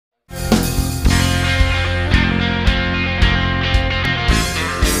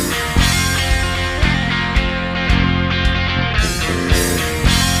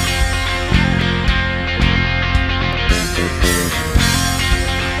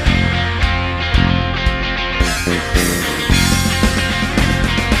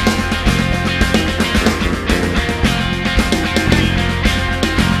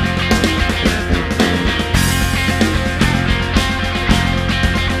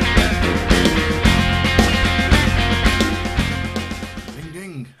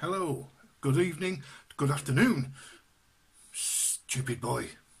good evening, good afternoon, stupid boy.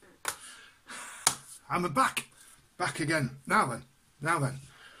 I'm back again. Now then,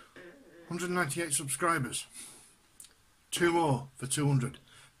 198 subscribers. 2 more for 200.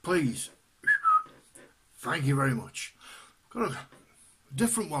 Please. Thank you very much. Got a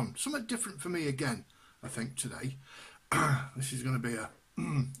different one, something different for me again, I think, today. This is going to be a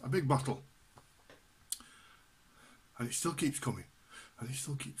big bottle. And it still keeps coming. And it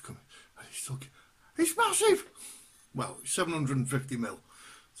still keeps coming. And it still keeps... It's massive! Well, it's 750ml.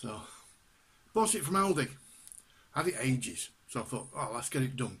 So, bought it from Aldi. Had it ages. So I thought, oh, let's get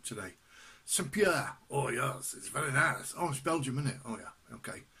it done today. Pierre. Oh, yes, it's very nice. Oh, it's Belgium, isn't it? Oh, yeah,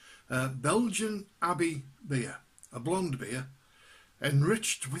 okay. Belgian Abbey beer. A blonde beer.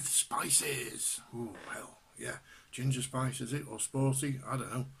 Enriched with spices. Oh, hell, yeah. Ginger spice, is it? Or sporty? I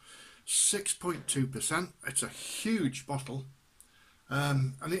don't know. 6.2%. It's a huge bottle.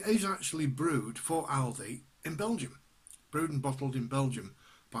 And it is actually brewed for Aldi in Belgium. Brewed and bottled in Belgium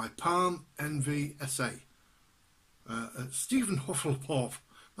by Palm NVSA. Stephen Hufflepuff.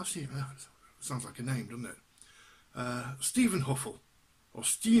 That sounds like a name, doesn't it? Stephen Huffle. Or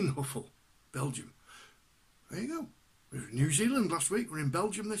Steen Huffle. Belgium. There you go. We were in New Zealand last week. We're in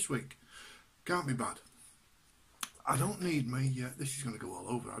Belgium this week. Can't be bad. I don't need my... this is going to go all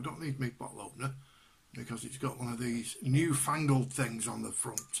over. I don't need my bottle opener. Because it's got one of these newfangled things on the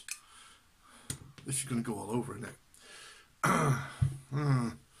front. This is going to go all over, isn't it?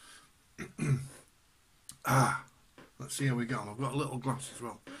 Let's see how we go. I've got a little glass as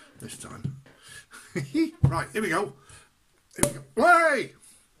well this time. Right, here we go. Here we go. Hey!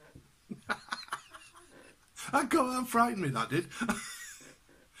 That frightened me, that did.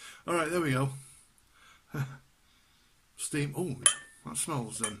 Alright, there we go. Steam. Oh, that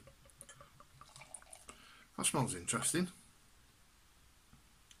smells interesting.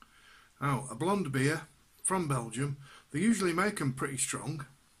 Now, a blonde beer from Belgium. They usually make them pretty strong.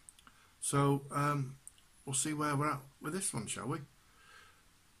 So, we'll see where we're at with this one, shall we?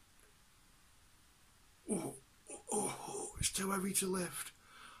 Oh, it's too heavy to lift.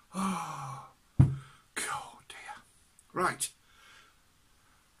 Oh, dear. Right.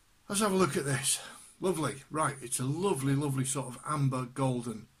 Let's have a look at this. Lovely. Right, it's a lovely, lovely sort of amber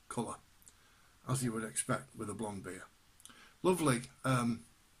golden colour, as you would expect with a blonde beer. Lovely,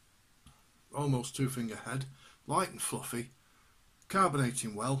 almost 2-finger head, light and fluffy,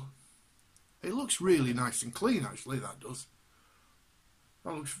 carbonating well. It looks really nice and clean, actually, that does.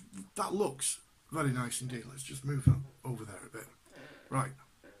 That looks very nice indeed. Let's just move that over there a bit. Right.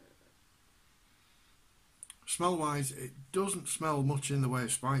 Smell-wise, it doesn't smell much in the way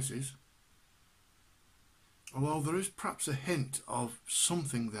of spices. Although there is perhaps a hint of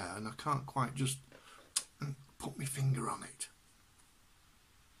something there, and I can't quite just put my finger on it.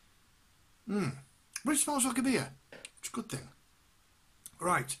 But it smells like a beer. It's a good thing.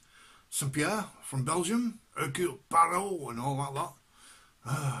 Right. Pierre from Belgium. Hercule Poirot and all that lot.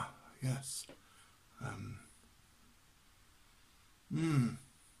 Ah, yes.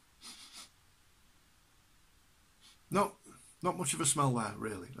 No, not much of a smell there,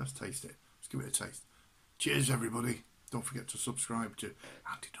 really. Let's taste it. Let's give it a taste. Cheers, everybody. Don't forget to subscribe to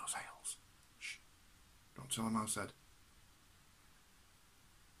Andy Does Ales. Shh. Don't tell him I said.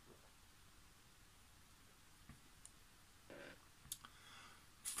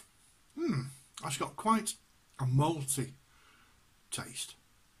 It's got quite a malty taste.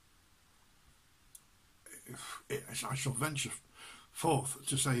 I shall venture forth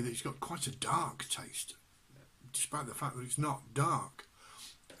to say that it's got quite a dark taste, despite the fact that it's not dark.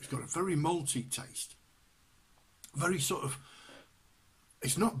 It's got a very malty taste. Very sort of,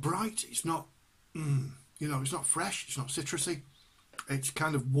 it's not bright, it's not, it's not fresh, it's not citrusy. It's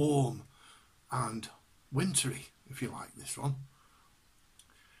kind of warm and wintry, if you like, this one.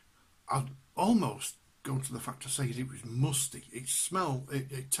 I'd almost go to the fact to say that it was musty. It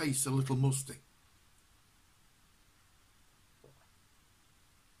tastes a little musty.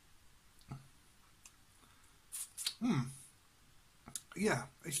 Yeah,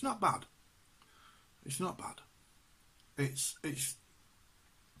 it's not bad. It's not bad. It's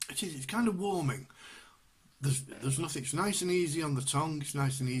kind of warming. There's nothing. It's nice and easy on the tongue. It's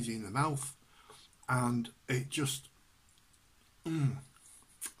nice and easy in the mouth, and it just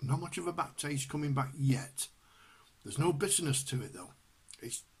not much of a back taste coming back yet. There's no bitterness to it though.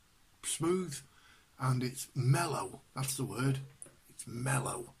 It's smooth and it's mellow. That's the word. It's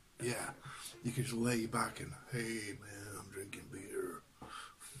mellow. Yeah, you can just lay back and, hey man, I'm drinking beer.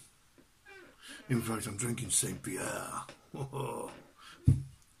 In fact, I'm drinking Pierre. Oh.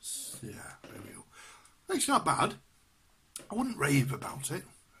 Yeah, there we go. It's not bad. I wouldn't rave about it.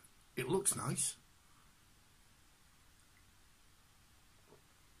 it looks nice.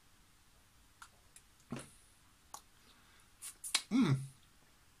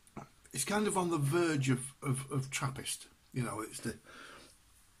 It's kind of on the verge of Trappist. You know,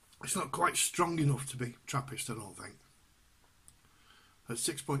 it's not quite strong enough to be Trappist, I don't think. At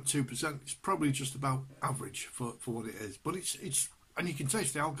 6.2%, it's probably just about average for what it is. But it's and you can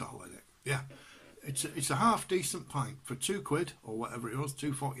taste the alcohol in it. Yeah, it's a half decent pint for £2 or whatever it was,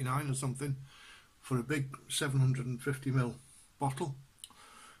 £2.49 or something, for a big 750ml bottle.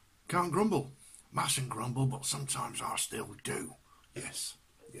 Can't grumble. Mustn't grumble, but sometimes I still do. Yes,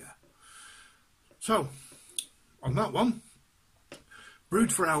 yeah. So, on that one,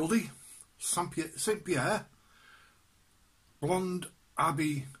 brewed for Aldi, St Pierre, Blonde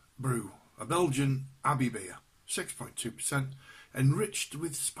Abbey Brew, a Belgian Abbey beer, 6.2%, enriched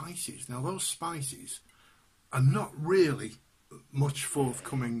with spices. Now, those spices are not really much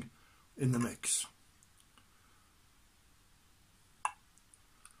forthcoming in the mix.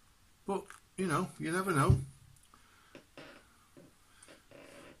 But, you know, you never know.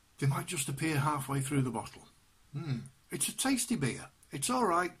 They might just appear halfway through the bottle. It's a tasty beer. It's all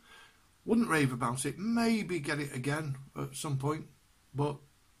right. Wouldn't rave about it. Maybe get it again at some point, but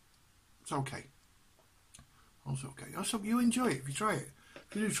it's okay. Also okay. I hope you enjoy it if you try it.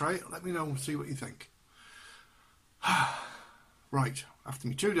 If you do try it, let me know and see what you think. Right, after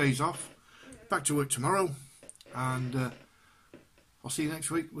me 2 days off, back to work tomorrow, and I'll see you next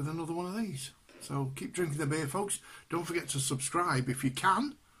week with another one of these. So keep drinking the beer, folks. Don't forget to subscribe if you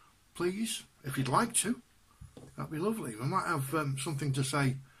can, please, if you'd like to. That'd be lovely. We might have something to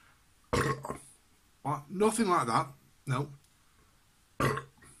say. Nothing like that. No.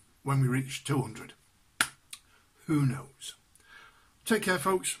 When we reach 200. Who knows? Take care,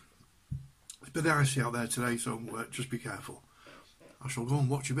 folks. It's a bit icy out there today, so just be careful. I shall go and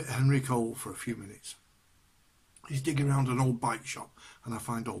watch a bit of Henry Cole for a few minutes. He's digging around an old bike shop, and I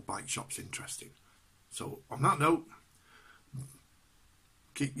find old bike shops interesting. So, on that note,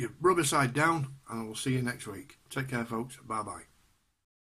 keep your rubber side down, and I will see you next week. Take care, folks. Bye-bye.